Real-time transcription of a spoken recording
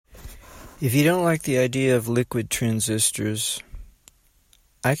If you don't like the idea of liquid transistors,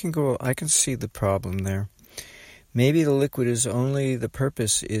 I can see the problem there. Maybe the liquid is only, the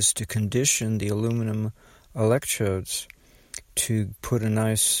purpose is to condition the aluminum electrodes to put a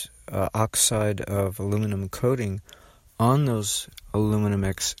nice oxide of aluminum coating on those aluminum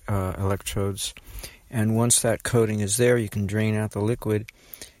electrodes. And once that coating is there, you can drain out the liquid,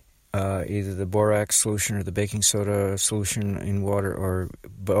 either the borax solution or the baking soda solution in water, or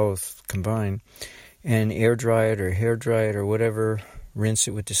both combined, and air dry it or hair dry it or whatever, rinse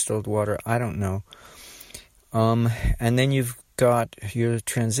it with distilled water, I don't know. And then you've got your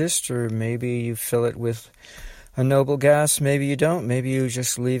transistor. Maybe you fill it with a noble gas, maybe you don't, maybe you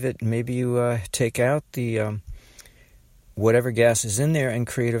just leave it, maybe you take out the whatever gas is in there and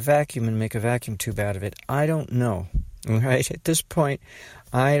create a vacuum and make a vacuum tube out of it. I don't know. Right? At this point,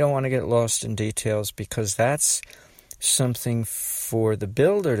 I don't want to get lost in details, because that's something for the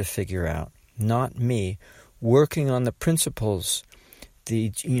builder to figure out, not me. Working on the principles,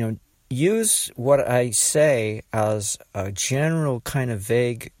 use what I say as a general kind of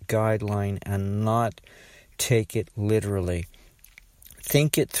vague guideline and not take it literally.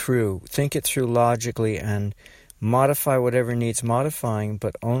 Think it through logically, and modify whatever needs modifying,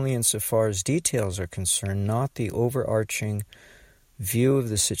 but only insofar as details are concerned, not the overarching view of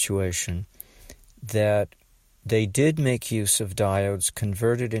the situation, that they did make use of diodes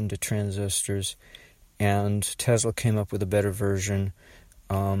converted into transistors, and Tesla came up with a better version,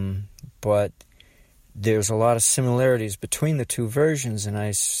 but there's a lot of similarities between the two versions, and I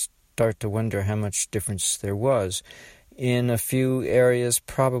start to wonder how much difference there was. In a few areas,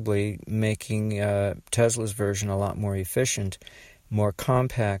 probably making Tesla's version a lot more efficient, more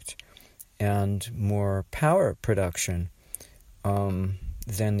compact, and more power production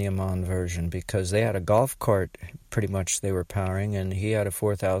than the Amman version, because they had a golf cart pretty much they were powering, and he had a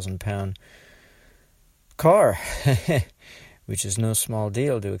 4,000-pound car, which is no small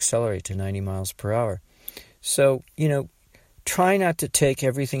deal to accelerate to 90 miles per hour. So, try not to take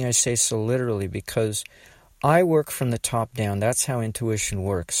everything I say so literally, because I work from the top down. That's how intuition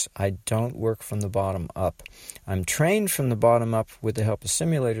works. I don't work from the bottom up. I'm trained from the bottom up with the help of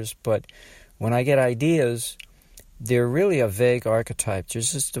simulators, but when I get ideas, they're really a vague archetype.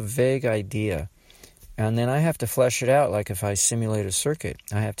 There's just a vague idea. And then I have to flesh it out, like if I simulate a circuit.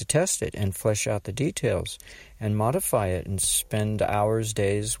 I have to test it and flesh out the details and modify it and spend hours,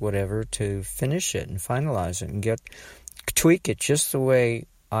 days, whatever, to finish it and finalize it and tweak it just the way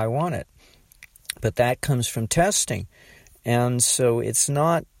I want it. But that comes from testing. And so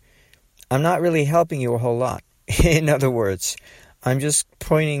I'm not really helping you a whole lot. In other words, I'm just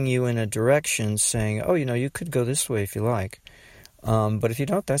pointing you in a direction, saying, you could go this way if you like. But if you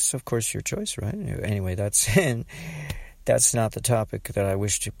don't, that's, of course, your choice, right? Anyway, that's not the topic that I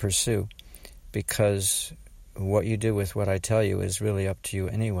wish to pursue, because what you do with what I tell you is really up to you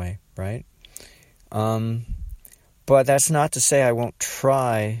anyway, right? But that's not to say I won't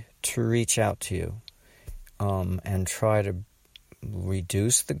try to reach out to you and try to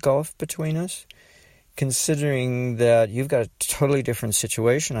reduce the gulf between us, considering that you've got a totally different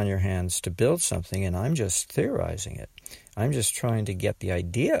situation on your hands to build something, and I'm just theorizing it. I'm just trying to get the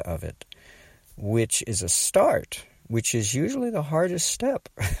idea of it, which is a start, which is usually the hardest step.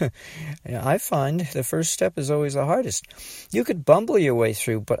 I find the first step is always the hardest. You could bumble your way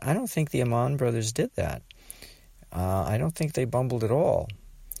through, but I don't think the Amman brothers did that. I don't think they bumbled at all.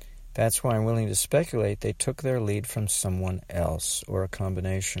 That's why I'm willing to speculate they took their lead from someone else, or a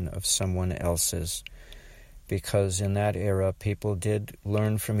combination of someone else's, because in that era people did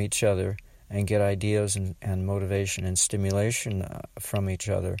learn from each other and get ideas and motivation and stimulation from each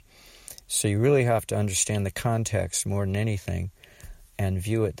other. So you really have to understand the context more than anything and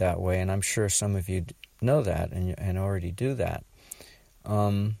view it that way, and I'm sure some of you know that and already do that.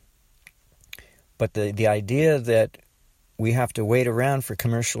 But the idea that we have to wait around for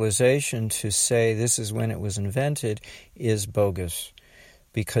commercialization to say this is when it was invented is bogus.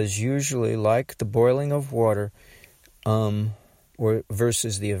 Because usually, like the boiling of water or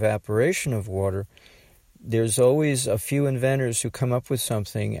versus the evaporation of water, there's always a few inventors who come up with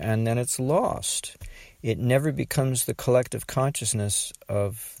something and then it's lost. It never becomes the collective consciousness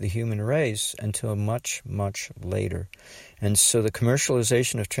of the human race until much, much later. And so the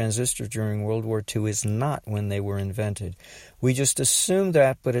commercialization of transistors during World War II is not when they were invented. We just assume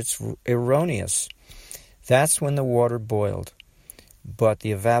that, but it's erroneous. That's when the water boiled. But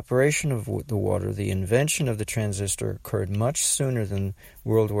the evaporation of the water, the invention of the transistor, occurred much sooner than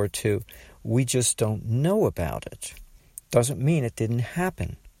World War II. We just don't know about it. Doesn't mean it didn't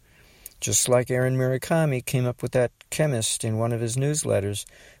happen. Just like Aaron Murakami came up with that chemist in one of his newsletters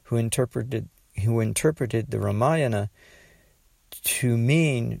who interpreted the Ramayana to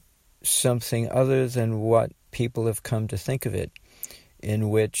mean something other than what people have come to think of it, in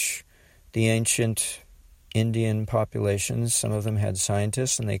which the ancient Indian populations, some of them had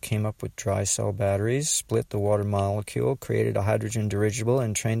scientists, and they came up with dry cell batteries, split the water molecule, created a hydrogen dirigible,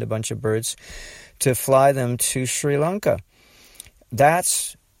 and trained a bunch of birds to fly them to Sri Lanka.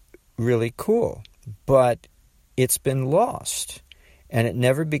 That's really cool, but it's been lost, and it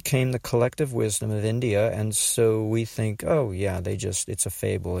never became the collective wisdom of India, and so we think, oh yeah, it's a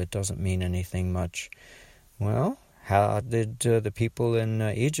fable, it doesn't mean anything much. Well, how did the people in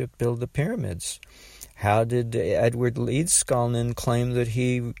Egypt build the pyramids? How did Edward Leedskalnin claim that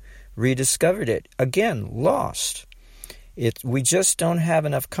he rediscovered it? Again, lost. We just don't have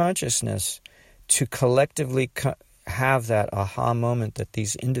enough consciousness to collectively have that aha moment that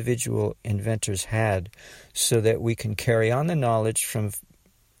these individual inventors had, so that we can carry on the knowledge from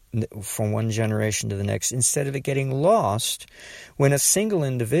one generation to the next, instead of it getting lost when a single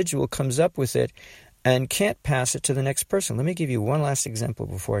individual comes up with it and can't pass it to the next person. Let me give you one last example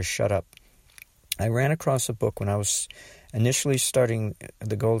before I shut up. I ran across a book when I was initially starting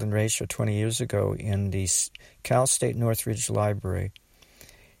the Golden Ratio 20 years ago in the Cal State Northridge Library,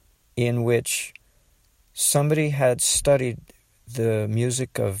 in which somebody had studied the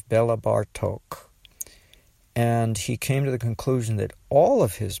music of Bela Bartok, and he came to the conclusion that all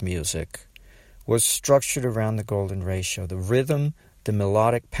of his music was structured around the Golden Ratio. The rhythm, the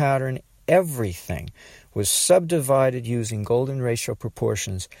melodic pattern, everything was subdivided using Golden Ratio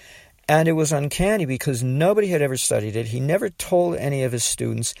proportions. And it was uncanny because nobody had ever studied it. He never told any of his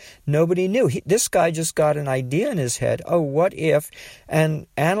students. Nobody knew. This guy just got an idea in his head, oh, what if, and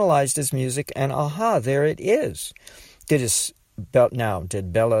analyzed his music, and aha, there it is.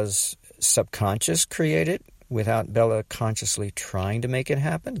 Did Bela's subconscious create it without Bela consciously trying to make it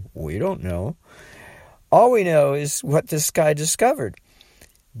happen? We don't know. All we know is what this guy discovered,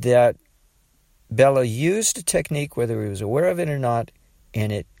 that Bela used a technique, whether he was aware of it or not,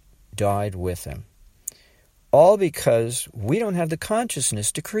 and it died with him. All because we don't have the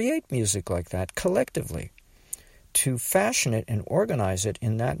consciousness to create music like that collectively, to fashion it and organize it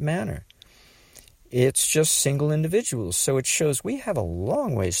in that manner. It's just single individuals. So it shows we have a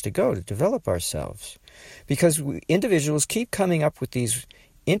long ways to go to develop ourselves, because individuals keep coming up with these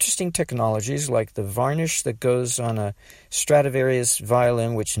interesting technologies like the varnish that goes on a Stradivarius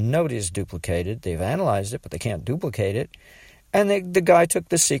violin, which nobody's duplicated. They've analyzed it, but they can't duplicate it. And the guy took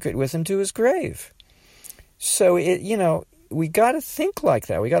the secret with him to his grave. So, we got to think like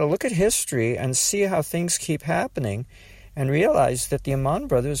that. We got to look at history and see how things keep happening and realize that the Amman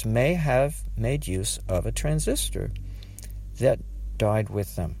brothers may have made use of a transistor that died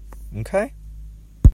with them. Okay?